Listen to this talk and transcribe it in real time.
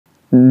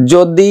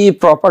যদি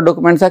proper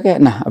document থাকে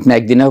না আপনি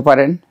একদিনেও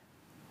পারেন,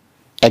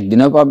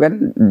 একদিনেও পাবেন,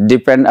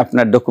 ডিপেন্ড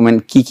আপনার ডকুমেন্ট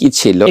কি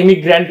ছিল।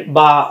 ইমিগ্রেন্ট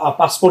বা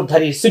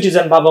পাসপোর্টধারী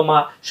সিটিজেন বাবা মা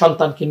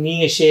সন্তানকে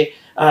নিয়ে এসে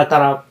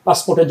তারা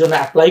পাসপোর্টের জন্য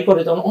অ্যাপ্লাই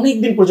করে, তখন অনেক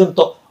দিন পর্যন্ত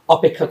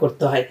অপেক্ষা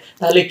করতে হয়।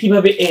 তাহলে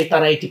কিভাবে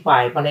তারা এটি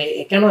পায়, মানে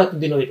কেন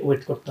এতদিন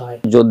ওয়েট করতে হয়?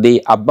 যদি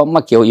আব্বা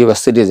আম্মা কেউ ইউএস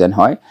সিটিজেন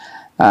হয়,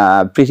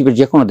 পৃথিবীর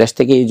যে কোনো দেশ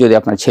থেকেই যদি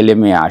আপনার ছেলে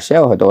মেয়ে আসে,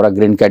 হয়তো ওরা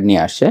গ্রিন কার্ড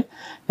নিয়ে আসে,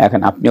 এখন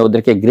আপনি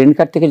ওদেরকে গ্রিন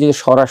কার্ড থেকে যদি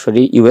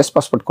সরাসরি ইউএস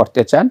পাসপোর্ট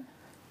করতে চান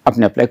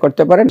আপনি অ্যাপ্লাই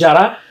করতে পারেন।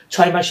 যারা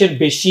 6 মাসের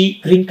বেশি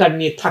গ্রিন কার্ড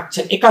নিয়ে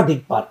থাকছেন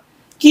একাধিকবার,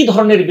 কি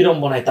ধরনের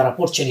বিড়ম্বনায় তারা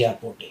পড়ছেন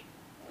এয়ারপোর্টে?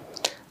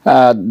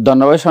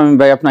 ধন্যবাদ শামীম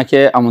ভাই আপনাকে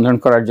আমন্ত্রণ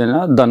করার জন্য,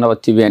 ধন্যবাদ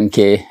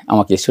টিভিএনকে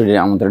আমাকে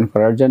স্টুডিওতে আমন্ত্রণ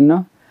করার জন্য।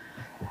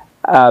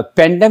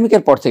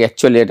 প্যান্ডামিকের পর থেকে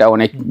অ্যাকচুয়ালি এটা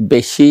অনেক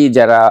বেশি,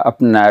 যারা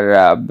আপনার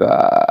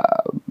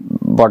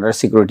বর্ডার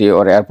সিকিউরিটি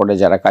ওর এয়ারপোর্টে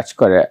যারা কাজ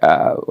করে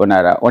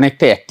ওনারা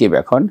অনেকটাই অ্যাক্টিভ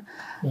এখন।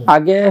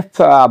 আগে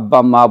আব্বা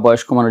মা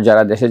বয়স্ক মানুষ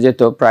যারা দেশে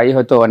যেত প্রায়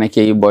হয়তো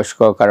অনেকেই বয়স্ক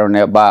কারণে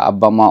বা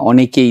আব্বা মা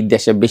অনেকেই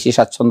দেশে বেশি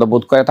স্বাচ্ছন্দ্য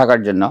বোধ করে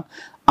থাকার জন্য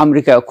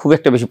আমেরিকা খুব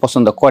একটা বেশি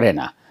পছন্দ করে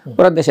না,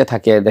 ওরা দেশে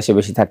থাকে, দেশে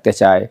বেশি থাকতে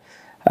চায়,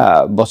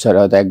 বছরে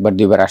হয়তো একবার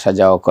দুইবার আসা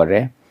যাওয়া করে।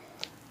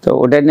 তো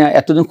ওটা নিয়ে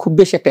এতদিন খুব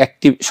বেশি একটা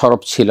অ্যাক্টিভ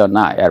সরব ছিল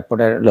না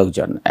এয়ারপোর্টের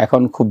লোকজন,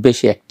 এখন খুব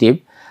বেশি অ্যাক্টিভ।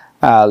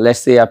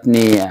 লেটস সে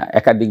আপনি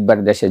একাধিকবার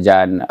দেশে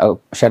যান,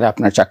 সেটা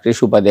আপনার চাকরির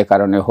সুবাদের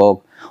কারণে হোক,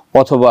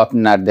 অথবা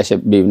আপনার দেশে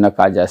বিভিন্ন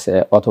কাজ আছে,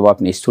 অথবা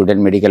আপনি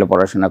স্টুডেন্ট মেডিকেলে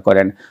পড়াশোনা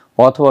করেন,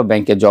 অথবা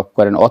ব্যাংকে জব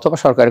করেন, অথবা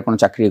সরকারি কোনো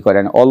চাকরি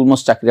করেন,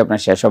 অলমোস্ট চাকরি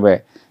আপনার শেষ হবে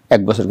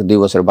 1 বছর কি 2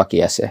 বছর বাকি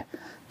আছে।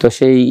 তো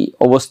সেই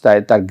অবস্থায়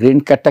তার গ্রিন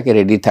কার্ডটাকে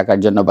রেডি থাকার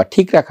জন্য বা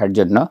ঠিক রাখার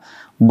জন্য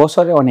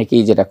বছরে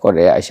অনেকেই যেটা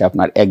করে এসে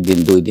আপনার 1 দিন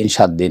 2 দিন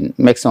 7 দিন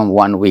ম্যাক্সিমাম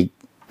 1 উইক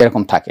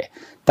এরকম থাকে,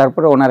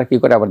 তারপরে ওনারা কী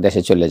করে আবার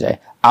দেশে চলে যায়,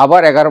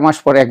 আবার 11 মাস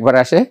পরে একবার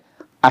আসে,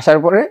 আসার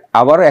পরে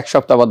আবারও 1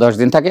 সপ্তাহ বা 10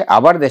 দিন থাকে,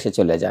 আবার দেশে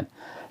চলে যান।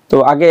 তো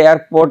আগে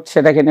এয়ারপোর্ট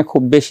সেটাকে নিয়ে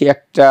খুব বেশি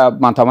একটা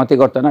মাথামাতি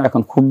করতো না,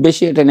 এখন খুব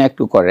বেশি এটা নিয়ে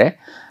একটু করে।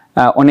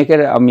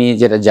 অনেকের আমি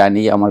যেটা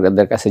জানি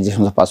আমাদের কাছে যে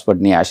সমস্ত পাসপোর্ট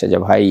নিয়ে আসে যে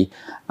ভাই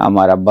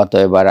আমার আব্বা তো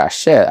এবার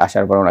আসছে,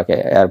 আসার পর ওনাকে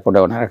এয়ারপোর্টে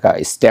ওনারা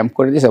স্ট্যাম্প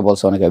করে দিয়েছে,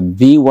 বলছে ওনাকে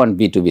B1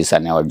 B2 ভিসা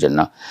নেওয়ার জন্য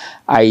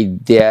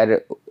দেয়ার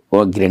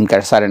গ্রিন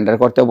কার্ড সারেন্ডার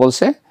করতে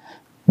বলছে।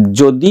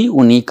 যদি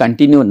উনি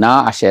কন্টিনিউ না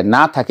আসে,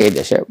 না থাকে এই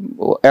দেশে,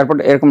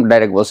 এয়ারপোর্টে এরকম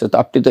ডাইরেক্ট বলছে তো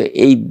আপনি তো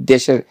এই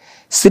দেশের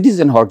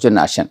সিটিজেন হওয়ার জন্য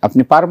আসেন,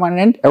 আপনি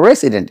পার্মানেন্ট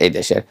রেসিডেন্ট এই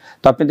দেশের,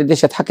 তো আপনি তো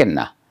দেশে থাকেন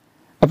না,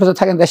 আপনি তো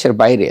থাকেন দেশের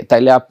বাইরে,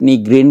 তাইলে আপনি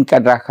গ্রিন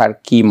কার্ড রাখার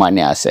কি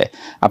মানে আছে?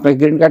 আপনাকে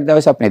গ্রিন কার্ড দেওয়া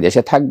হয়েছে, আপনি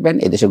দেশে থাকবেন,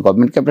 এই দেশের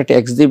গভর্নমেন্টকে আপনি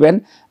ট্যাক্স দিবেন,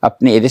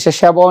 আপনি এই দেশের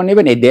সেবাও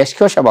নেবেন, এই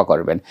দেশকেও সেবা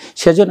করবেন,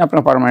 সেজন্য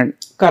আপনার পার্মানেন্ট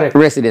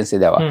রেসিডেন্সি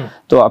দেওয়া।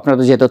 তো আপনারা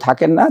তো যেহেতু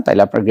থাকেন না,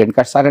 তাইলে আপনার গ্রিন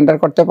কার্ড সারেন্ডার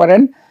করতে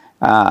পারেন,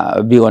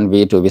 B1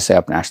 B2 ভিসায়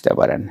আপনি আসতে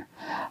পারেন।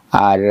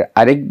 আর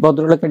আরেক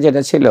ভদ্রলোকের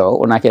যেটা ছিল,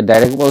 ওনাকে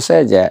ডাইরেক্ট বলছে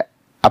যে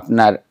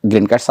আপনার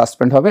গ্রিন কার্ড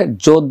সাসপেন্ড হবে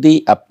যদি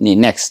আপনি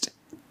নেক্সট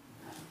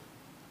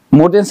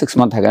মোর দেন 6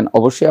 মান্থ থাকেন,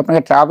 অবশ্যই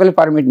আপনাকে ট্রাভেল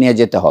পারমিট নিয়ে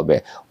যেতে হবে,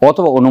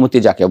 অথবা অনুমতি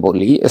যাকে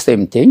বলি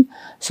সেম থিং।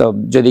 সো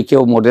যদি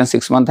কেউ মোর দেন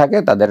 6 মান্থ থাকে,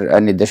 তাদের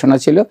নির্দেশনা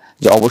ছিল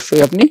যে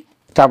অবশ্যই আপনি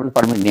ট্রাভেল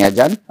পারমিট নিয়ে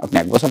যান, আপনি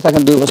 1 বছর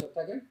থাকেন 2 বছর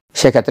থাকেন,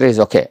 সেক্ষেত্রে ইজ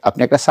ওকে,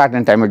 আপনি একটা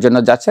সার্টেন টাইমের জন্য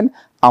যাচ্ছেন,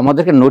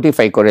 আমাদেরকে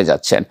নোটিফাই করে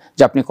যাচ্ছেন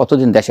যে আপনি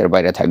কতদিন দেশের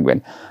বাইরে থাকবেন,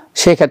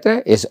 সেক্ষেত্রে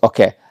ইজ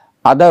ওকে।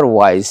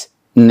 আদারওয়াইজ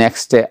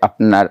নেক্সটে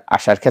আপনার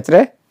আসার ক্ষেত্রে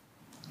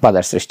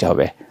বাধার সৃষ্টি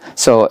হবে।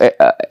 সো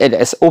ইট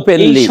ইজ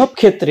ওপেনলি, সব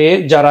ক্ষেত্রে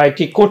যারা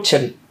এটি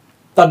করছেন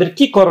তাদের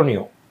কি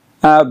করণীয়?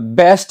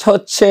 বেস্ট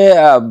হচ্ছে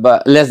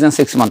লেস দেন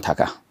 6 মান্থ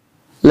থাকা,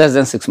 লেস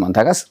দেন 6 মান্থ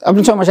থাকা।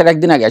 আপনি 6 মাসের 1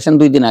 দিন আগে আসেন,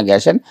 2 দিন আগে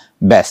আসেন,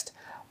 বেস্ট।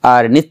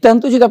 আর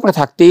নিত্যান্ত যদি আপনার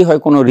থাকতেই হয়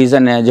কোনো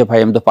রিজনে যে ভাই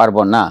আমি তো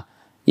পারবো না,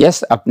 ইয়েস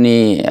আপনি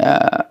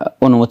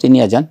অনুমতি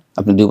নিয়ে যান,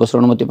 আপনি 2 বছর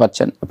অনুমতি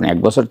পাচ্ছেন, আপনি 1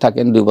 বছর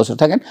থাকেন 2 বছর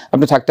থাকেন,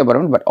 আপনি থাকতে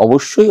পারবেন, বাট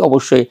অবশ্যই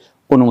অবশ্যই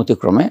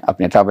অনুমতিক্রমে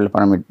আপনি ট্রাভেল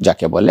পারমিট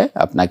যাকে বলে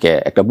আপনাকে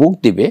একটা বুক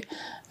দিবে।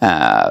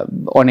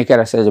 অনেকের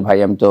আছে যে ভাই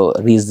আমি তো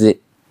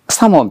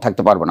সামহাও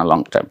থাকতে পারবো না লং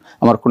টাইম,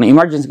 আমার কোনো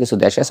ইমার্জেন্সি কিছু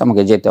দেশে আছে,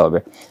 আমাকে যেতে হবে,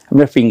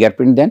 আপনার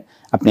ফিঙ্গারপ্রিন্ট দেন,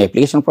 আপনি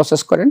অ্যাপ্লিকেশন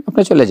প্রসেস করেন,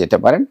 আপনি চলে যেতে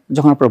পারেন।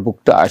 যখন আপনার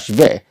বুকটা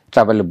আসবে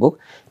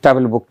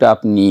ট্রাভেল বুকটা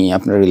আপনি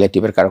আপনার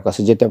রিলেটিভের কারো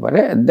কাছে যেতে পারে,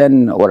 দেন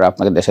ওরা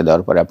আপনাকে দেশে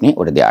দেওয়ার পরে আপনি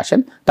ওটা দিয়ে আসেন,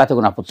 তাতে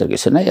কোনো আপত্তির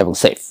কিছু নেই এবং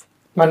সেফ।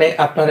 মানে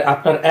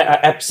আপনার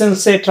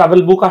অ্যাবসেন্সে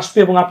ট্রাভেল বুক আসবে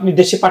এবং আপনি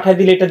দেশে পাঠিয়ে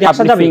দিলে এটা দিয়ে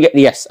আসা যাবে?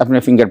 ইয়েস,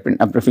 আপনার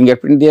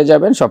ফিঙ্গারপ্রিন্ট দিয়ে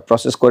যাবেন, সব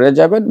প্রসেস করে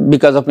যাবেন,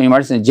 বিকজ আপনি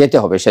ইমার্জেন্সি যেতে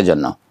হবে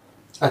সেজন্য।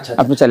 আচ্ছা,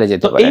 আপনি চলে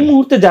যেতে পারেন। এই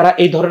মুহূর্তে যারা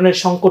এই ধরনের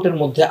সংকটের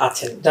মধ্যে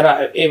আছেন, যারা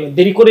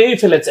দেরি করেই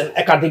ফেলেছেন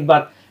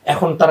একাধিকবার,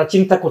 এখন তারা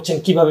চিন্তা করছেন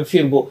কিভাবে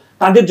ফিরবো,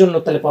 তাদের জন্য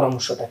তাহলে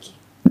পরামর্শটা কি?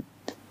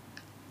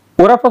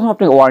 ওরা প্রথম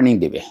আপনাকে ওয়ার্নিং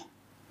দিবে,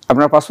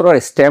 আপনার পাসপোর্ট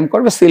স্ট্যাম্প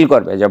করবে, সিল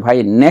করবে যে ভাই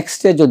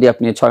নেক্সটে যদি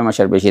আপনি 6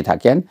 মাসের বেশি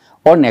থাকেন,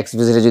 ও নেক্সট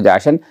ভিজিটে যদি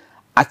আসেন,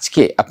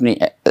 আজকে আপনি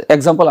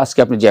এক্সাম্পল, আজকে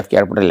আপনি JFK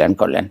এয়ারপোর্টে ল্যান্ড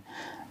করলেন,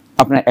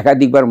 আপনার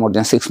একাধিকবার মোর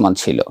দেন 6 মান্থ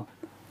ছিল,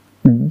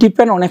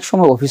 ডিপেন্ড অনেক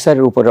সময়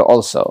অফিসারের উপরে,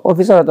 অলসো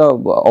অফিসার হয়তো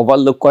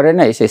ওভারলুক করে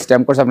নাই, সেই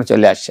স্ট্যাম্প করছে, আপনি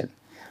চলে আসছেন।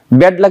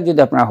 ব্যাড লাক যদি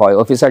আপনার হয়,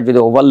 অফিসার যদি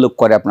ওভারলুক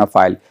করে আপনার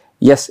ফাইল,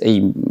 ইয়েস এই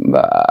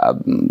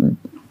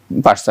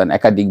পার্সন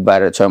একাধিকবার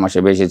 6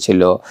 মাসের বেশি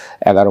ছিল,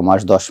 11 মাস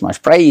 10 মাস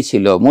প্রায়ই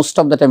ছিল, মোস্ট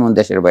অফ দ্য টাইম উনি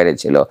দেশের বাইরে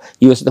ছিল,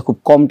 ইউএসএতে খুব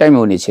কম টাইমে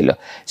উনি ছিল,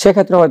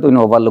 সেক্ষেত্রে হয়তো উনি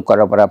ওভারলুক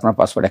করার পরে আপনার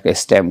পাসপোর্ট একটা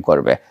স্ট্যাম্প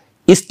করবে।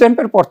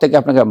 স্ট্যাম্পের পর থেকে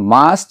আপনাকে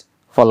মাস্ট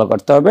ফলো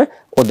করতে হবে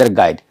ওদের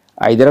গাইড।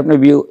 আইদার আপনি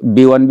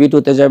B1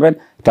 B2-তে যাবেন,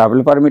 ট্রাভেল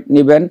পারমিট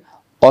নেবেন,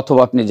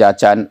 অথবা আপনি যা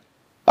চান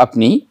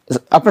আপনি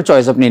আপনার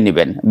চয়েস আপনি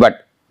নেবেন, বাট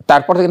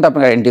তারপর কিন্তু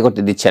আপনাকে এন্ট্রি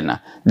করতে দিচ্ছেন না।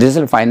 দিস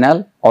ইজ ফাইনাল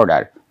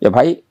অর্ডার যে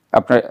ভাই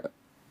আপনার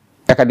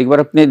একাধিকবার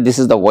আপনি দিস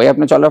ইজ দ্য ওয়ে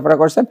আপনি চলাফেরা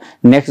করছেন।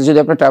 নেক্সট যদি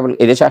আপনি ট্রাভেল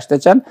এদেশে আসতে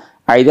চান,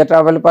 আইদার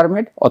ট্রাভেল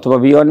পারমিট অথবা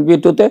B1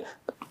 B2-তে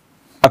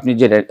আপনি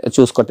যেটা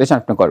চুজ করতে চান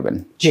আপনি করবেন।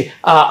 জি,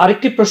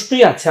 আরেকটি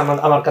প্রশ্নই আছে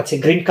আমার কাছে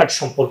গ্রিন কার্ড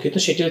সম্পর্কিত,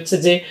 সেটি হচ্ছে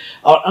যে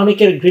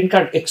অনেকের গ্রিন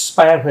কার্ড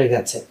এক্সপায়ার হয়ে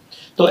গেছে,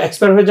 তো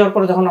এক্সপায়ার হয়ে যাওয়ার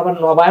পরে যখন আবার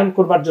নবায়ন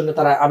করবার জন্য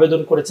তারা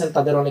আবেদন করেছেন,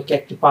 তাদের অনেকে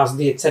একটি পাস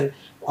দিয়েছেন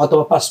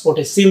অথবা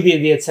পাসপোর্টে সিল দিয়ে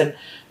দিয়েছেন,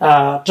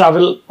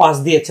 ট্রাভেল পাস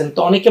দিয়েছেন, তো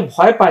অনেকে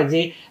ভয় পায়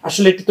যে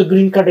আসলে এটি তো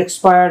গ্রিন কার্ড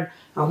এক্সপায়ার্ড,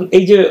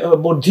 এই যে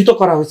বর্ধিত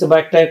করা হয়েছে বা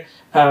একটা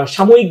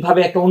সাময়িকভাবে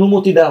একটা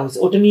অনুমতি দেওয়া হয়েছে,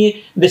 ওটা নিয়ে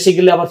দেশে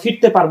গেলে আবার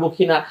ফিরতে পারবো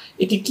কিনা,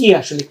 এটি কি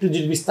আসলে একটু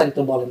যদি বিস্তারিত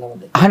বলেন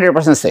আমাদের।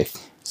 100% সেফ,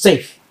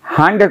 সেফ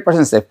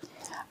 100% সেফ।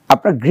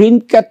 আপনার গ্রিন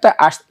কার্ডটা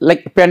লাইক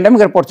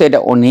প্যান্ডামিকের পর থেকে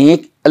এটা অনেক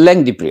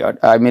লেংদি পিরিয়ড।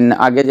 আই মিন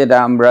আগে যেটা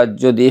আমরা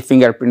যদি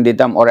ফিঙ্গারপ্রিন্ট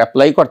দিতাম ওর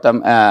অ্যাপ্লাই করতাম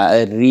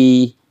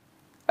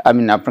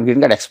আপনার গ্রিন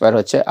কার্ড এক্সপায়ার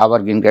হচ্ছে, আবার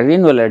গ্রিন কার্ড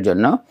রিনিউয়ালের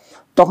জন্য,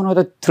 তখন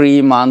হয়তো 3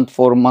 মান্থ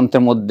 4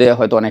 মান্থের মধ্যে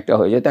হয়তো অনেকটা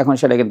হয়ে যেত। এখন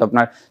সেটা কিন্তু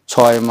আপনার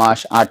 6 মাস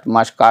 8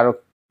 মাস, কারো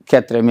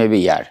ক্ষেত্রে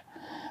মেবি ইয়ার,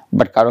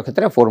 বাট কারো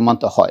ক্ষেত্রে 4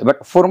 মান্থ হয়, বাট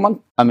 4 মান্থ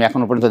আমি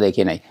এখনো পর্যন্ত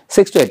দেখি নাই।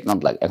 6 to 8 মান্থ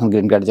লাগে এখন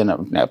গ্রিন কার্ডের জন্য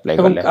আপনি অ্যাপ্লাই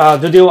করলে।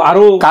 যদিও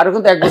আরো কারো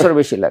কিন্তু 1 বছর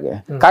বেশি লাগে,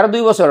 কারো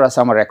 2 বছর আছে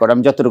আমার রেকর্ড,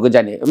 আমি যতটুকু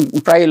জানি।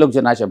 প্রায়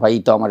লোকজন আসে ভাই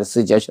তো আমার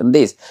সিচুয়েশন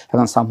দিস,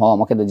 এখন সামহাও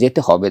আমাকে তো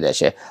যেতে হবে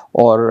দেশে,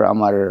 ওর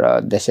আমার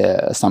দেশে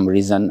সাম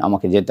রিজন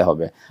আমাকে যেতে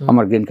হবে,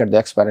 আমার গ্রিন কার্ড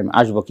এক্সপায়ার, আমি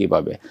আসবো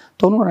কীভাবে?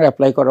 তো ওনারা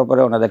অ্যাপ্লাই করার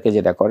পরে ওনাদেরকে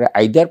যেটা করে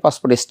আইদার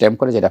পাসপোর্ট স্ট্যাম্প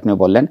করে, যেটা আপনি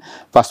বললেন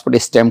পাসপোর্ট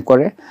স্ট্যাম্প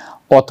করে,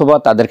 অথবা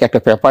তাদেরকে একটা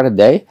পেপার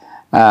দেয়,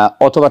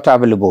 অথবা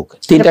ট্রাভেল বুক,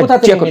 তিনটা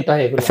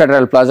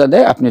ফেডারেল প্লাজা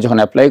দেয়। আপনি যখন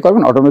অ্যাপ্লাই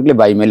করবেন অটোমেটিকলি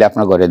বাই মেলে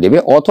আপনার ঘরে দেবে,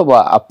 অথবা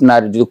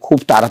আপনার যদি খুব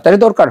তাড়াতাড়ি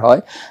দরকার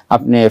হয়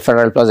আপনি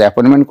ফেডারেল প্লাজা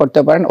অ্যাপয়েন্টমেন্ট করতে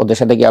পারেন, ওদের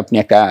সাথে গিয়ে আপনি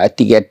একটা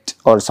টিকিট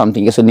অর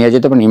সামথিং কিছু নিয়ে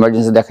যেতে পারেন,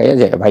 ইমার্জেন্সি দেখাইয়া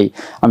যে ভাই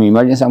আমি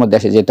ইমার্জেন্সি আমার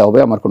দেশে যেতে হবে,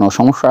 আমার কোনো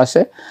সমস্যা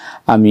আছে,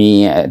 আমি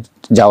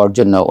যাওয়ার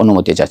জন্য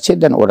অনুমতি চাচ্ছি,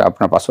 দেন ওরা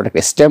আপনার পাসপোর্ট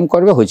একটা স্ট্যাম্প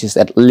করবে, which is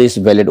at least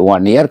valid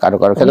 1 ইয়ার, কারো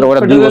কারো ক্ষেত্রে ওরা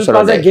 2 বছর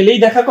গেলেই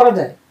দেখা করা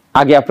যায়।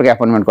 আগে আপনাকে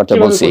অ্যাপয়েন্টমেন্ট করতে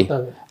বলছি,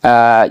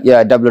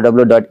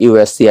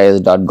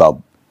 www.uscis.gov,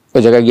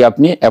 ওই জায়গায় গিয়ে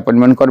আপনি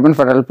অ্যাপয়েন্টমেন্ট করবেন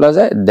ফেডারেল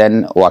প্লাজায়, দেন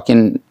ওয়াক ইন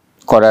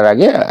করার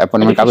আগে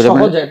অ্যাপয়েন্টমেন্ট কাগজ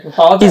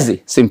ইজি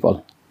সিম্পল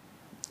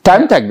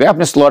টাইম থাকবে,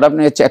 আপনি স্লট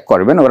আপনি চেক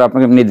করবেন, ওরা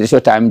আপনাকে নির্দিষ্ট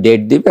টাইম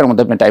ডেট দিবে, এর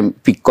মধ্যে আপনি টাইম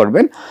পিক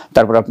করবেন,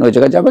 তারপর আপনি ওই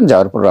জায়গায় যাবেন,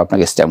 যাওয়ার পর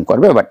আপনাকে স্ট্যাম্প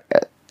করবে, but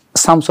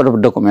some sort of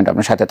document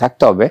আপনার সাথে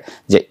থাকতে হবে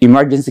যে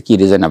ইমার্জেন্সি কি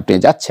রিজন আপনি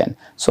যাচ্ছেন।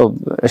 সো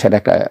সেটা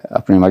একটা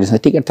আপনি ইমার্জেন্সি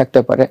টিকিট থাকতে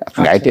পারে,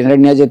 আপনি আইটিনারি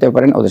নিয়ে যেতে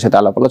পারেন, ওদের সাথে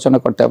আলাপ আলোচনা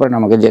করতে পারেন,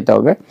 আমাকে যেতে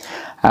হবে।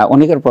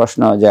 অনেকের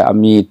প্রশ্ন যে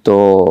আমি তো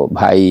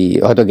ভাই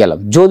হয়তো গেলাম,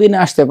 যদি না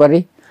আসতে পারি,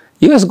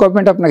 ইউএস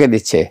গভর্নমেন্ট আপনাকে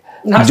দিচ্ছে,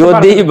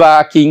 যদি বা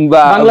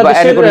কিংবা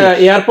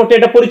এয়ারপোর্টে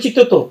এটা পরিচিত,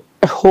 তো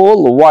হোল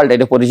ওয়ার্ল্ড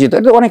এটা পরিচিত,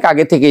 এটা অনেক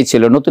আগে থেকেই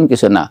ছিল, নতুন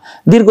কিছু না,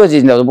 দীর্ঘ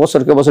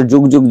বছরকে বছর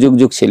যুগ যুগ যুগ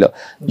যুগ ছিল।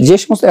 যে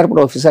সমস্ত এয়ারপোর্ট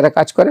অফিসাররা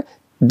কাজ করে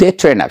দে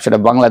ট্রেন আপ, সেটা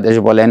বাংলাদেশ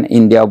বলেন,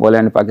 ইন্ডিয়া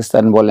বলেন,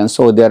 পাকিস্তান বলেন,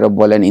 সৌদি আরব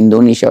বলেন,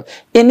 Indonesia,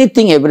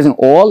 anything everything,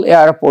 all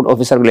airport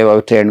অফিসারগুলো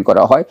এভাবে ট্রেন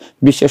করা হয়,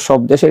 বিশ্বের সব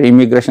দেশের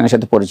ইমিগ্রেশনের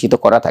সাথে পরিচিত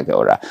করা থাকে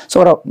ওরা। সো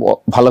ওরা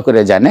ভালো করে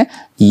জানে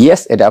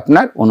ইয়েস এটা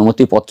আপনার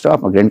অনুমতিপত্র,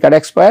 আপনার গ্রিন কার্ড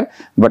এক্সপায়ার,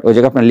 বাট ওই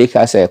জায়গায় আপনার লেখা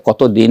আছে কত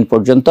দিন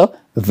পর্যন্ত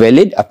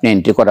ভ্যালিড, আপনি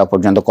এন্ট্রি করা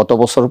পর্যন্ত কত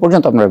বছর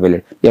পর্যন্ত আপনার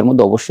ভ্যালিড, এর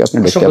মধ্যে অবশ্যই আপনি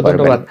দেখতে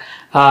পারবেন।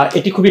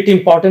 এটি খুব একটি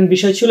ইম্পর্টেন্ট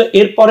বিষয় ছিল।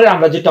 এরপরে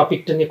আমরা যে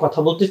টপিকটা নিয়ে কথা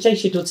বলতে চাই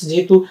সেটা হচ্ছে,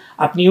 যেহেতু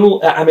আপনিও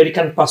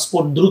আমেরিকান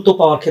পাসপোর্ট দ্রুত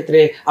পাওয়ার ক্ষেত্রে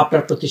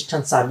আপনার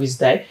প্রতিষ্ঠান সার্ভিস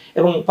দেয়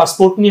এবং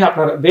পাসপোর্ট নিয়ে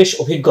আপনার বেশ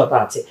অভিজ্ঞতা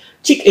আছে,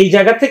 ঠিক এই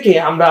জায়গা থেকে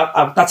আমরা,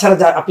 তাছাড়া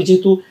আপনি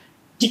যেহেতু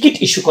টিকিট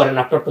ইস্যু করেন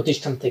আপনার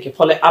প্রতিষ্ঠান থেকে,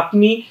 ফলে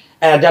আপনি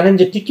জানেন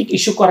যে টিকিট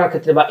ইস্যু করার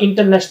ক্ষেত্রে বা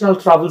ইন্টারন্যাশনাল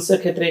ট্রাভেলসের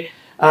ক্ষেত্রে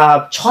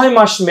 6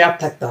 মাস মেয়াদ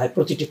থাকতে হয়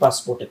প্রতিটি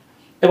পাসপোর্টে,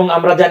 এবং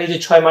আমরা জানি যে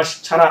 6 মাস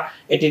ছাড়া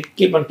এটি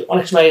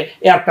অনেক সময়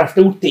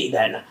এয়ারক্রাফটে উঠতেই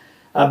দেয় না,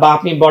 বা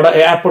আপনি বর্ডার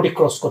এয়ারপোর্টে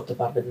ক্রস করতে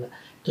পারবেন না।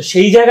 তো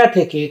সেই জায়গা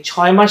থেকে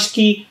 6 মাস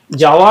কি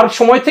যাওয়ার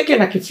সময় থেকে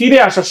নাকি ফিরে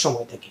আসার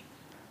সময় থেকে?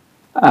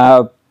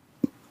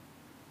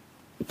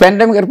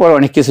 প্যান্ডামিকের পর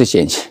অনেক কিছু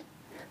চেঞ্জ,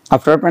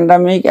 আফটার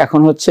প্যান্ডামিক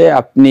এখন হচ্ছে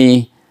আপনি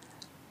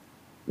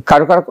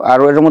কারো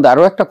আরো এর মধ্যে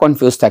আরো একটা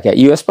কনফিউজ থাকে,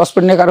 ইউএস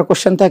পাসপোর্ট নিয়ে কারো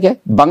কোশ্চেন থাকে,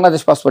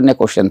 বাংলাদেশ পাসপোর্ট নিয়ে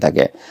কোশ্চেন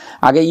থাকে।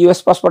 আগে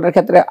ইউএস পাসপোর্টের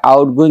ক্ষেত্রে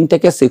আউটগোয়িং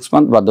থেকে 6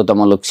 মান্থ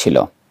বাধ্যতামূলক ছিল,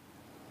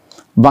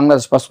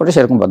 বাংলাদেশ পাসপোর্টে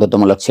সেরকম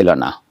বাধ্যতামূলক ছিল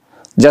না,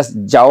 জাস্ট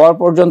যাওয়ার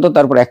পর্যন্ত,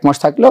 তারপর 1 মাস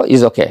থাকলেও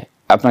ইজ ওকে,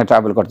 আপনাকে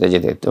ট্রাভেল করতে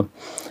যেতে হতো।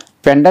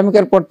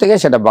 প্যান্ডামিকের পর থেকে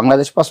সেটা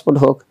বাংলাদেশ পাসপোর্ট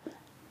হোক,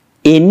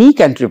 এনি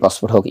কান্ট্রি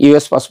পাসপোর্ট হোক,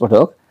 ইউএস পাসপোর্ট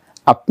হোক,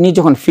 আপনি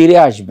যখন ফিরে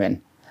আসবেন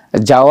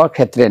যাওয়ার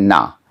ক্ষেত্রে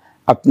না,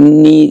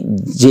 আপনি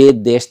যে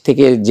দেশ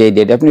থেকে যে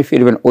ডেটে আপনি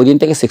ফিরবেন ওই দিন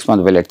থেকে 6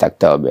 মান্থ ভ্যালিড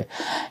থাকতে হবে।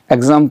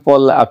 এক্সাম্পল,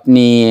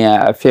 আপনি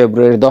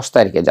ফেব্রুয়ারির 10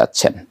 তারিখে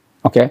যাচ্ছেন,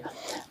 ওকে,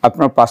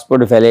 আপনার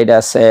পাসপোর্ট ভ্যালিড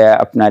আছে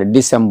আপনার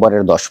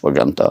ডিসেম্বরের 10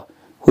 পর্যন্ত,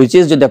 হুইচ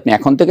ইজ যদি আপনি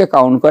এখন থেকে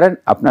কাউন্ট করেন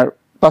আপনার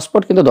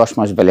পাসপোর্ট কিন্তু 10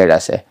 মাস ভ্যালিড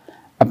আছে।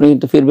 আপনি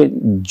কিন্তু ফিরবেন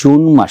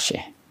জুন মাসে।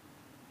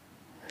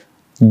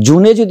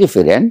 জুনে যদি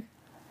ফিরেন,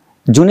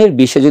 জুনের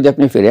 20-এ যদি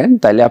আপনি ফিরেন,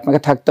 তাহলে আপনাকে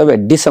থাকতে হবে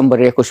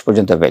ডিসেম্বরের 21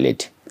 পর্যন্ত ভ্যালিড।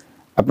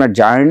 আপনার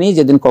জার্নি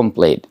যেদিন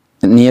কমপ্লিট,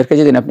 নিউ ইয়র্কে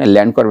যেদিন আপনি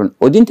ল্যান্ড করবেন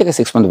ওই দিন থেকে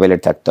 6 মান্থ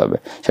ভ্যালিড থাকতে হবে,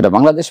 সেটা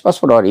বাংলাদেশ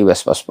পাসপোর্ট আর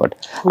ইউএস পাসপোর্ট।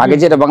 আগে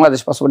যেটা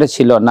বাংলাদেশ পাসপোর্টে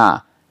ছিল না,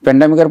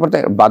 প্যান্ডামিকের পর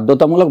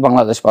বাধ্যতামূলক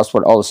Bangladesh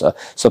passport also.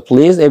 So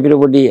please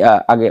everybody,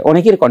 আগে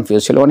অনেকের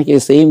কনফিউজ ছিল, অনেকে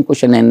সেম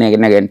কোশ্চেন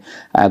এগেন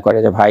করে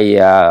যে ভাই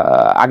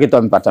আগে তো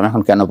আমি পারতাম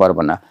এখন কেন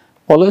পারবো না।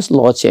 অলওয়েজ ল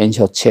চেঞ্জ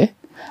হচ্ছে,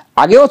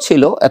 আগেও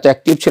ছিল এত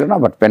অ্যাক্টিভ ছিল না,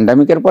 বাট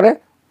প্যান্ডামিকের পরে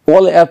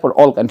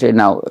অল কান্ট্রি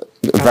নাও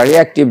ভেরি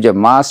অ্যাক্টিভ যে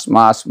মাস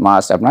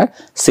আপনার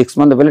 6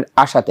 মান্থ ভ্যালিড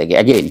আসা থেকে,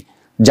 এগেইন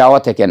যাওয়া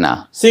থেকে না,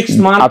 6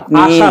 মান্থ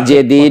আপনি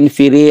যেদিন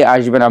ফিরে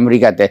আসবেন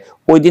আমেরিকাতে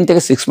ওই দিন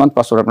থেকে 6 মান্থ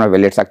পাসপোর্ট আপনার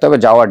ভ্যালিড থাকতে হবে,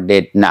 যাওয়ার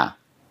ডেট না।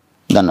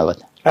 ধন্যবাদ।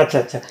 আচ্ছা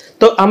আচ্ছা,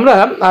 তো আমরা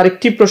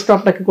আরেকটি প্রশ্ন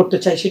আপনাকে করতে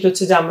চাই, সেটা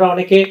হচ্ছে যে আমরা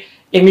অনেকে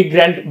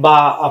ইমিগ্রেন্ট বা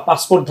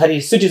পাসপোর্টধারী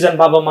সিটিজেন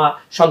বাবা মা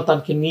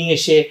সন্তানকে নিয়ে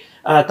এসে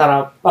তারা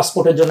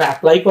পাসপোর্টের জন্য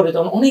অ্যাপ্লাই করে,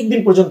 তখন অনেক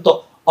দিন পর্যন্ত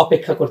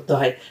অপেক্ষা করতে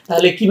হয়।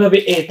 তাহলে কিভাবে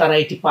তারা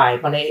এটি পায়,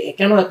 মানে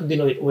কেন এতদিন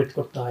ওয়েট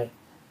করতে হয়?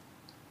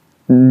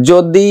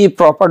 যদি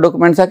প্রপার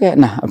ডকুমেন্ট থাকে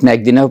না, আপনি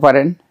একদিনেও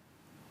পারেন,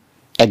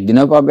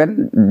 একদিনেও পাবেন,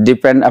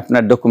 ডিপেন্ড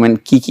আপনার ডকুমেন্ট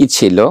কি কি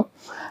ছিল।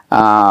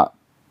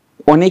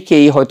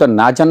 অনেকেই হয়তো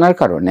না জানার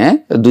কারণে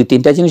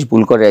 2-3টা জিনিস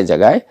ভুল করে এই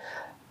জায়গায়।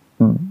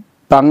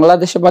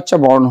 বাংলাদেশে বাচ্চা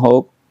বর্ণ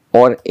হোক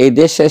ওর এই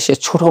দেশে সে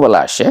ছোটবেলা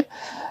আসে,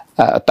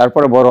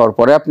 তারপরে বড় হওয়ার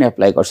পরে আপনি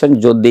অ্যাপ্লাই করছেন,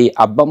 যদি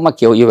আব্বা আম্মা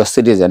কেউ ইউএস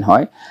সিটিজেন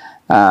হয়,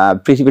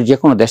 পৃথিবীর যে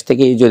কোনো দেশ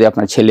থেকেই যদি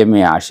আপনার ছেলে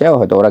মেয়ে আসে,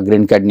 হয়তো ওরা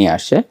গ্রিন কার্ড নিয়ে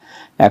আসে,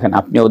 এখন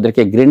আপনি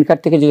ওদেরকে গ্রিন কার্ড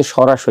থেকে যদি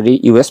সরাসরি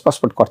ইউএস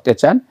পাসপোর্ট করতে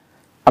চান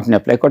আপনি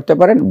অ্যাপ্লাই করতে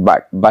পারেন।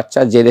 বাট বাচ্চা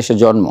যে দেশে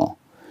জন্ম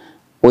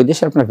ওই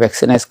দেশে আপনার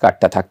ভ্যাকসিনাইজ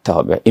কার্ডটা থাকতে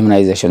হবে,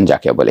 ইমিউনাইজেশন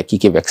যাকে বলে, কী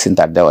কী ভ্যাকসিন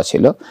তার দেওয়া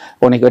ছিল।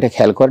 অনেকে ওটা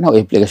খেয়াল করে না, ওই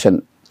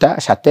অ্যাপ্লিকেশনটা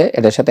সাথে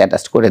এটার সাথে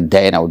অ্যাটাচ করে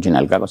দেয় না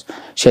অরিজিনাল কাগজ,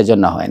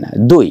 সেজন্য হয় না।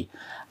 2,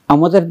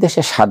 আমাদের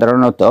দেশে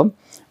সাধারণত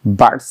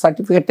বার্থ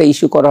সার্টিফিকেটটা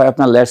ইস্যু করা হয়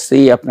আপনার লেটস সে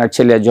আপনার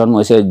ছেলের জন্ম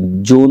হয়েছে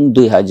জুন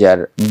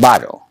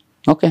 2012,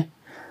 ওকে,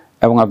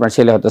 এবং আপনার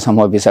ছেলে হয়তো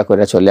সামহাও ভিসা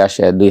করে চলে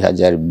আসে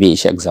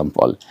 2020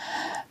 এক্সাম্পল,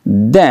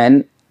 দেন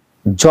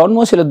জন্ম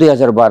ছিল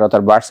 2012,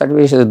 তার বার্থ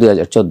সার্টিফিকেট ছিল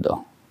 2014,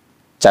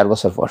 4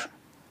 বছর পর,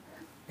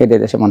 এটা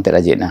দেশে মানতে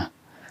রাজি না।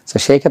 তো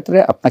সেই ক্ষেত্রে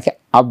আপনাকে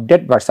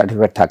আপডেট বার্থ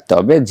সার্টিফিকেট থাকতে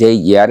হবে, যে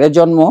ইয়ারে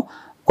জন্ম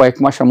কয়েক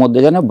মাসের মধ্যে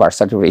যেন বার্থ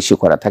সার্টিফিকেট ইস্যু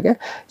করা থাকে,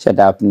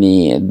 সেটা আপনি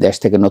দেশ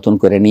থেকে নতুন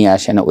করে নিয়ে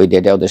আসেন, ওই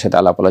ডেটে ওদের সাথে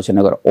আলাপ আলোচনা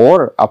করে। ওর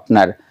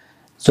আপনার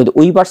যদি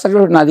ওই বার্থ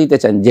সার্টিফিকেট না দিতে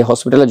চান, যে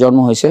হসপিটালে জন্ম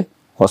হয়েছে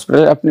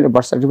হসপিটালে আপনি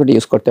বার্থ সার্টিফিকেট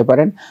ইউজ করতে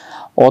পারেন,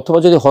 অথবা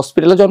যদি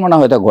হসপিটালে জন্ম না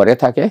হয় তা ঘরে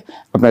থাকে,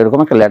 আপনার এরকম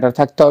একটা লেটার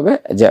থাকতে হবে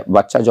যে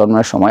বাচ্চা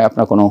জন্মের সময়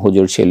আপনার কোনো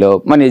হুজুর ছিল,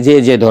 মানে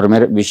যে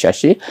ধর্মের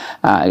বিশ্বাসী,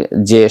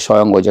 যে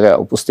স্বয়ং ওই জায়গায়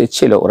উপস্থিত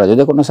ছিল, ওরা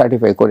যদি কোনো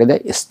সার্টিফাই করে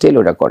দেয়, স্টিল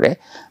ওটা করে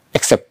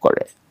অ্যাকসেপ্ট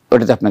করে,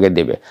 ওটাতে আপনাকে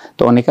দেবে।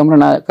 তো অনেকে আমরা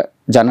না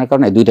জানার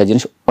কারণে 2টা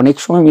জিনিস অনেক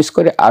সময় মিস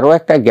করে। আরও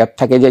একটা গ্যাপ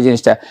থাকে যে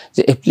জিনিসটা,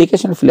 যে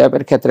অ্যাপ্লিকেশন ফিল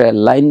আপের ক্ষেত্রে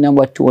লাইন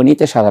নাম্বার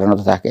 20-তে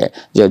সাধারণত থাকে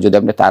যে যদি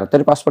আপনি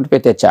তাড়াতাড়ি পাসপোর্ট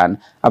পেতে চান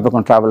আপনার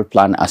কোনো ট্রাভেল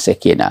প্ল্যান আছে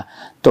কি না।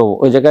 তো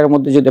ওই জায়গার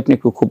মধ্যে যদি আপনি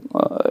খুব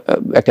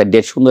একটা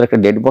ডেট, সুন্দর একটা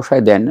ডেট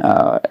বসায় দেন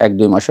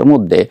 1-2 মাসের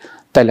মধ্যে,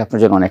 তাহলে আপনার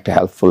জন্য অনেকটা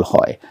হেল্পফুল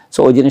হয়। সো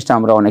ওই জিনিসটা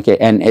আমরা অনেকে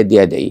NA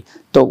দিয়ে দেই।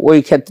 তো ওই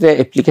ক্ষেত্রে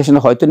অ্যাপ্লিকেশন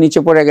হয়তো নিচে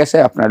পড়ে গেছে,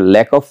 আপনার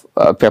ল্যাক অফ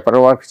পেপার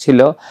ওয়ার্ক ছিল,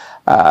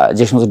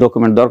 যে সমস্ত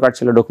ডকুমেন্ট দরকার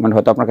ছিল ডকুমেন্ট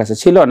হয়তো আপনার কাছে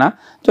ছিল না,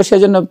 তো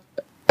সেজন্য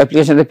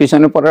অ্যাপ্লিকেশনের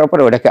পিছনে পড়ার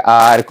পরে ওটাকে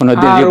আর কোনো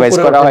দিন রিভাইজ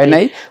করা হয়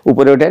নাই,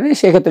 উপরে ওঠে নাই।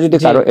 সেক্ষেত্রে যদি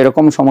কারো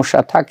এরকম সমস্যা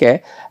থাকে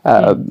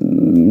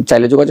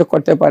চাইলে যোগাযোগ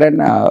করতে পারেন।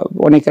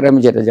 অনেকের আমি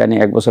যেটা জানি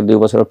 1 বছর 2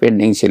 বছর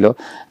পেন্ডিং ছিল,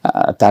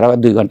 তারাও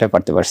 2 ঘন্টায়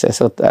পারতে পারছে,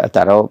 সো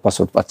তারাও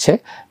পাসপোর্ট পাচ্ছে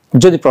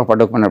যদি প্রপার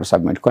ডকুমেন্ট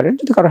সাবমিট করেন।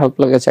 যদি কারো হেল্প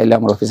লাগে চাইলে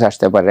আমার অফিসে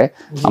আসতে পারে,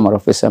 আমার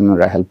অফিসে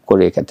আমরা হেল্প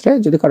করি এক্ষেত্রে,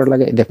 যদি কারো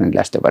লাগে ডেফিনেটলি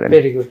আসতে পারেন।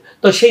 Very good.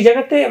 তো সেই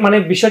জায়গাতে মানে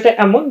বিষয়টা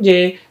এমন যে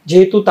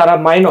যেহেতু তারা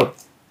মাইনর,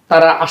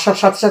 তারা আসার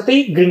সাথে সাথেই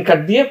গ্রিন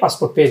কার্ড দিয়ে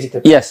পাসপোর্ট পেয়ে যেতে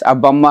পারে। ইয়েস,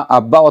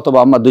 আব্বা অথবা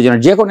আম্মা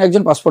দুজনের যে কোনো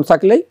একজন পাসপোর্ট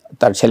থাকলেই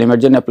তার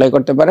ছেলেমেয়ের জন্য অ্যাপ্লাই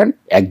করতে পারেন,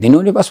 একদিনও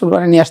উনি পাসপোর্ট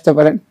বানিয়ে নিয়ে আসতে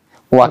পারেন।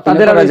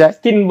 তাদের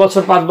 3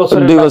 বছর 5 বছর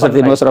 2 বছর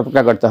 3 বছর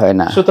অপেক্ষা করতে হয়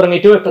না। সুতরাং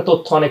এটাও একটা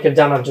তথ্য অনেকের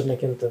জানার জন্য।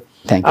 কিন্তু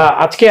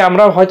আজকে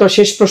আমরা হয়তো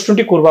শেষ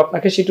প্রশ্নটি করব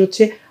আপনাকে, সেটা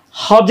হচ্ছে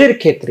হজের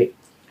ক্ষেত্রে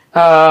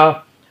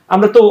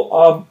আমরা তো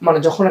মানে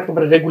যখন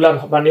একেবারে রেগুলার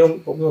বা নিয়ম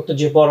মতো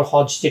যে বড়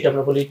হজ যেটা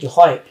আমরা বলি এটি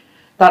হয়,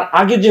 তার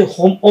আগে যে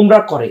ওমরা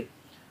করে,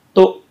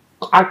 তো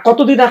আর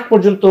কতদিন আগ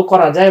পর্যন্ত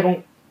করা যায় এবং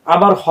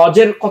আবার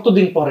হজের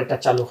কতদিন পর এটা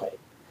চালু হয়?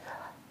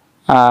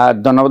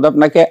 ধন্যবাদ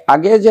আপনাকে।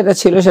 আগে যেটা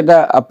ছিল সেটা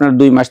আপনার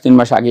 2 মাস 3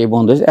 মাস আগেই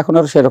বন্ধ হয়েছে, এখন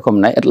আর সেরকম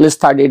নাই। At least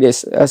 30 days,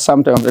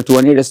 sometime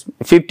 20 days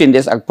 15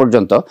 days আগ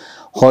পর্যন্ত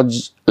হজ।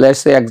 লেটস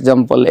সে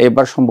এক্সাম্পল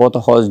এবার সম্ভবত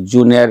হজ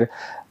জুনের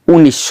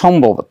 19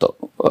 সম্ভবত,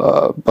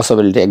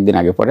 পসিবিলিটি একদিন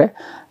আগে পরে,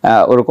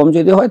 ওরকম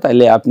যদি হয়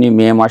তাহলে আপনি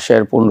মে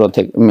মাসের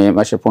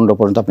 15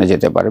 পর্যন্ত আপনি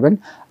যেতে পারবেন।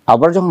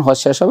 আবার যখন হজ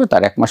শেষ হবে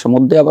তার 1 মাসের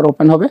মধ্যে আবার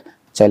ওপেন হবে,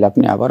 চাইলে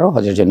আপনি আবারও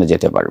হজের জন্য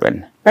যেতে পারবেন।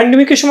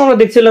 প্যান্ডেমিকের সময় আমরা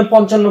দেখছিলাম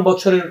 55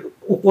 বছরের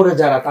উপরে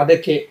যারা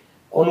তাদেরকে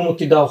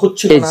অনুমতি দেওয়া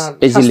হচ্ছিল না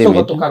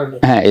স্বাস্থ্যগত কারণে,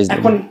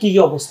 এখন কি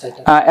অবস্থা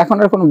এটা? এখন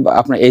আর কোনো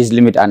আপনার এজ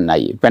লিমিট আর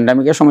নাই।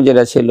 প্যান্ডামিকের সময়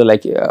যেটা ছিল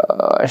লাইক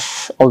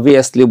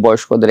অবভিয়াসলি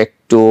বয়স্কদের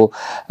একটু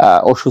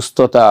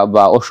অসুস্থতা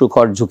বা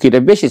অসুখর ঝুঁকিটা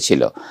বেশি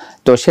ছিল,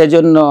 তো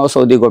সেজন্য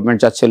সৌদি গভর্নমেন্ট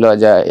চাচ্ছিল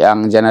যে ইয়াং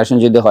জেনারেশন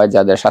যদি হয়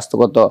যাদের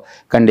স্বাস্থ্যগত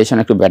কন্ডিশন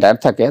একটু বেটার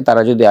থাকে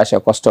তারা যদি আসে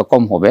কষ্ট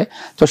কম হবে,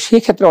 তো সেই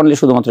ক্ষেত্রে অনলি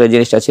শুধুমাত্র এই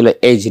জিনিসটা ছিল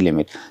এজ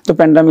লিমিট। তো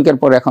প্যান্ডামিকের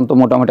পরে এখন তো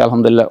মোটামুটি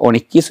আলহামদুলিল্লাহ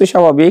অনেক কিছু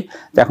স্বাভাবিক,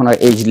 তো এখন আর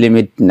এজ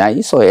লিমিট নাই,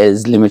 সো এজ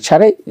লিমিট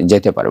ছাড়াই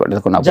যেতে পারবে।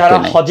 যারা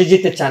হজে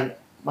যেতে চান,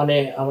 মানে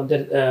আমাদের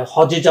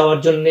হজে যাওয়ার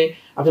জন্য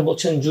আপনি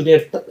বলছেন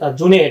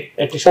জুনে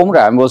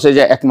আমি বলছি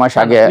যে 1 মাস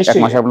আগে 1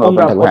 মাস আমরা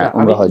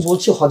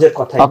বলছি হজের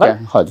কথা।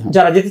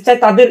 যারা যেতে চায়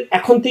তাদের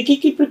এখন থেকে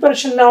কি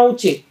প্রিপারেশন নেওয়া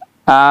উচিত?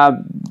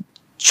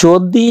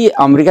 যদি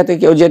আমেরিকাতে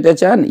কেউ যেতে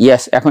চান,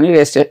 ইয়েস, এখনই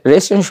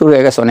রেজিস্ট্রেশন শুরু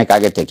হয়ে গেছে অনেক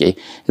আগে থেকেই,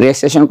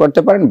 রেজিস্ট্রেশন করতে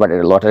পারেন, বাট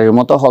এটা লটারির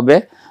মতো হবে।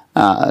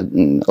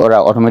 ওরা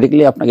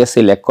অটোমেটিকলি আপনাকে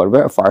সিলেক্ট করবে,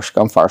 ফার্স্ট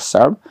কাম ফার্স্ট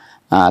সার্ভ।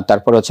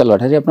 তারপর হচ্ছে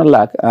লটারি আপনার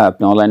লাখ,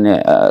 আপনি অনলাইনে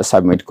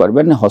সাবমিট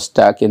করবেন।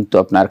 হজটা কিন্তু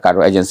আপনার কারো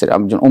এজেন্সির,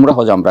 উমরা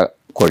হজ আমরা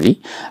করি,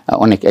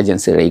 অনেক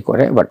এজেন্সিরাই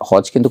করে, বাট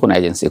হজ কিন্তু কোনো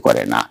এজেন্সি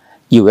করে না।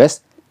 US,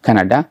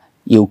 Canada,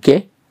 UK,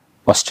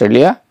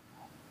 Australia,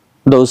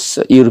 those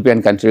European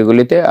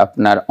কান্ট্রিগুলিতে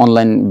আপনার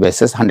অনলাইন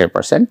বেসিস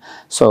 100%।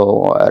 সো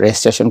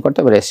রেজিস্ট্রেশন করতে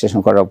হবে, রেজিস্ট্রেশন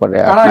করার পরে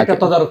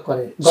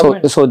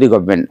সৌদি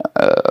গভর্নমেন্ট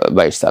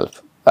বাই ইটসেলফ,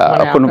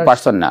 কোনো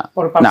পার্সন না,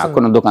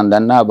 কোনো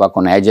দোকানদার না বা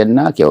কোনো এজেন্ট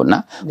না, কেউ না,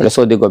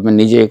 সৌদি গভর্নমেন্ট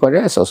নিজেই করে।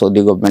 সো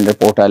সৌদি গভর্নমেন্টের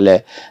পোর্টালে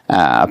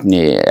আপনি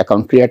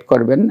অ্যাকাউন্ট ক্রিয়েট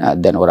করবেন,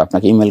 দেন ওরা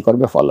আপনাকে ইমেল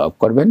করবে, ফলো আপ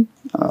করবেন।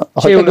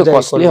 হয়তো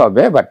কস্টলি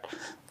হবে, বাট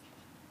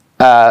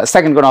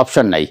সেকেন্ড কোনো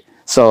অপশন নাই।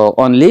 সো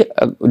অনলি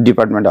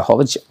ডিপার্টমেন্ট অফ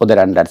হজ ওদের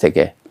আন্ডার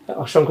থেকে।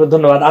 অসংখ্য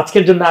ধন্যবাদ।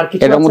 আজকের জন্য আর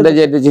কিছু এর মধ্যে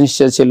যে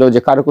জিনিসটা ছিল, যে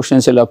কারো কোশ্চেন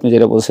ছিল, আপনি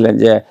যেটা বলছিলেন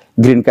যে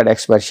গ্রিন কার্ড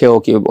এক্সপায়ার, সেও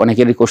কি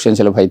অনেকেরই কোশ্চেন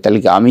ছিল, ভাই তাহলে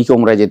কি আমি কি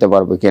উমরা যেতে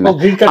পারবো কিনা,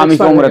 আমি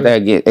কি উমরাতে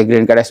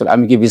গ্রিন কার্ড এক্সপায়ার,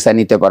 আমি কি ভিসা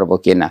নিতে পারবো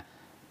কিনা।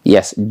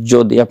 ইয়েস,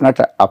 যদি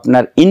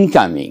আপনার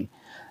ইনকামিং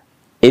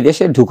এই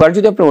দেশে ঢোকার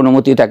যদি আপনার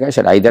অনুমতি থাকে,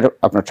 সেটা আইদার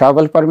আপনার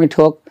ট্রাভেল পারমিট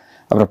হোক,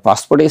 আপনার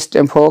পাসপোর্টে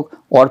স্ট্যাম্প হোক,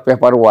 ওর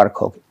পেপার ওয়ার্ক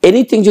হোক,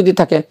 এনিথিং যদি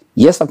থাকে,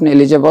 ইয়েস আপনি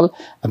এলিজেবল,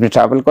 আপনি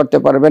ট্রাভেল করতে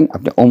পারবেন,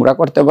 আপনি উমরা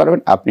করতে পারবেন,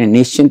 আপনি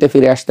নিশ্চিন্তে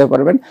ফিরে আসতে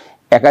পারবেন।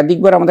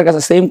 একাধিকবার আমাদের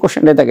কাছে সেম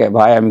কোশ্চেনটাই থাকে,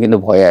 ভাই আমি কিন্তু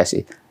ভয়ে আছি।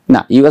 না,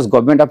 ইউএস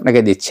গভর্নমেন্ট আপনাকে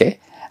দিচ্ছে,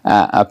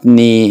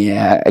 আপনি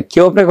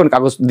কেউ আপনাকে কোনো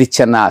কাগজ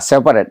দিচ্ছে না,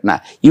 সেপারেট না,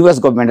 ইউএস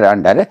গভর্নমেন্টের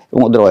আন্ডারে,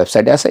 এবং ওদের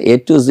ওয়েবসাইটে আছে A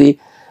to Z।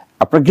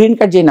 আপনার গ্রিন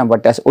কার্ড যে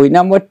নাম্বারটা আছে ওই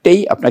নাম্বারটাই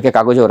আপনাকে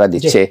কাগজে ওরা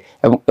দিচ্ছে,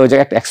 এবং ওই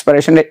জায়গায় একটা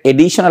expiration date,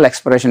 additional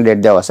expiration date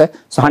দেওয়া আছে।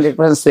 সো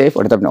 100% সেফ,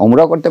 ওটাতে আপনি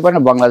উমরা করতে পারেন,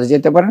 বাংলাদেশ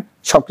যেতে পারেন,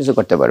 সবকিছু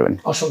করতে পারবেন।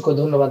 অসংখ্য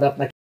ধন্যবাদ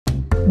আপনাকে।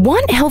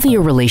 Want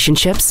healthier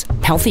relationships,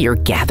 healthier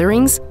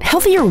gatherings,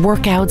 healthier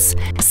workouts?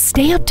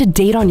 Stay up to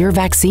date on your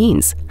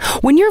vaccines.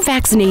 When you're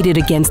vaccinated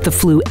against the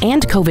flu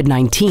and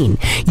COVID-19,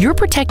 you're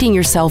protecting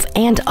yourself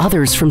and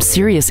others from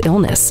serious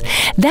illness.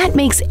 That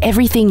makes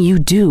everything you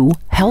do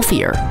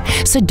healthier.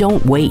 So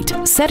don't wait.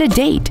 Set a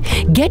date.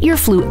 Get your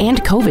flu and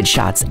COVID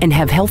shots and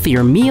have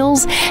healthier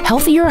meals,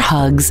 healthier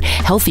hugs,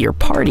 healthier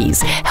parties,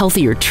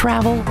 healthier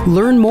travel.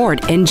 Learn more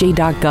at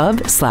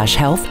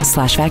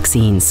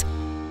nj.gov/health/vaccines.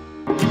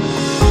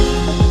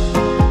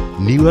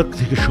 New York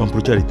থেকে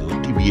সম্প্রচারিত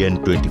TVN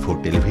 24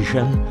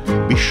 television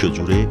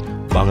বিশ্বজুড়ে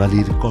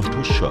বাঙালির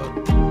কণ্ঠস্বর।